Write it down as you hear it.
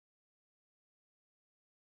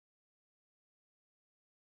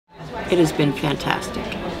It has been fantastic.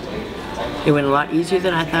 It went a lot easier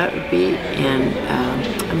than I thought it would be, and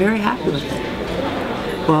I'm very happy with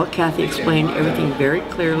it. Well, Kathy explained everything very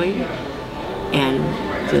clearly, and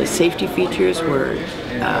the safety features were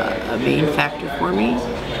a main factor for me,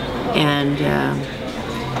 and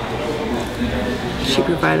she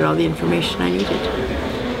provided all the information I needed.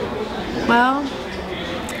 Well,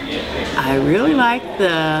 I really like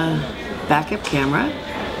the backup camera,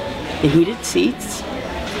 the heated seats,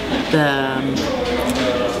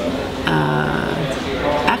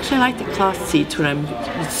 actually I like the cloth seats. When I'm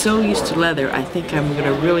so used to leather, I think I'm going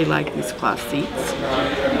to really like these cloth seats,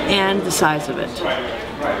 and the size of it.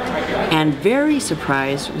 And very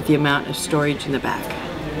surprised with the amount of storage in the back.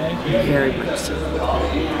 Very much so.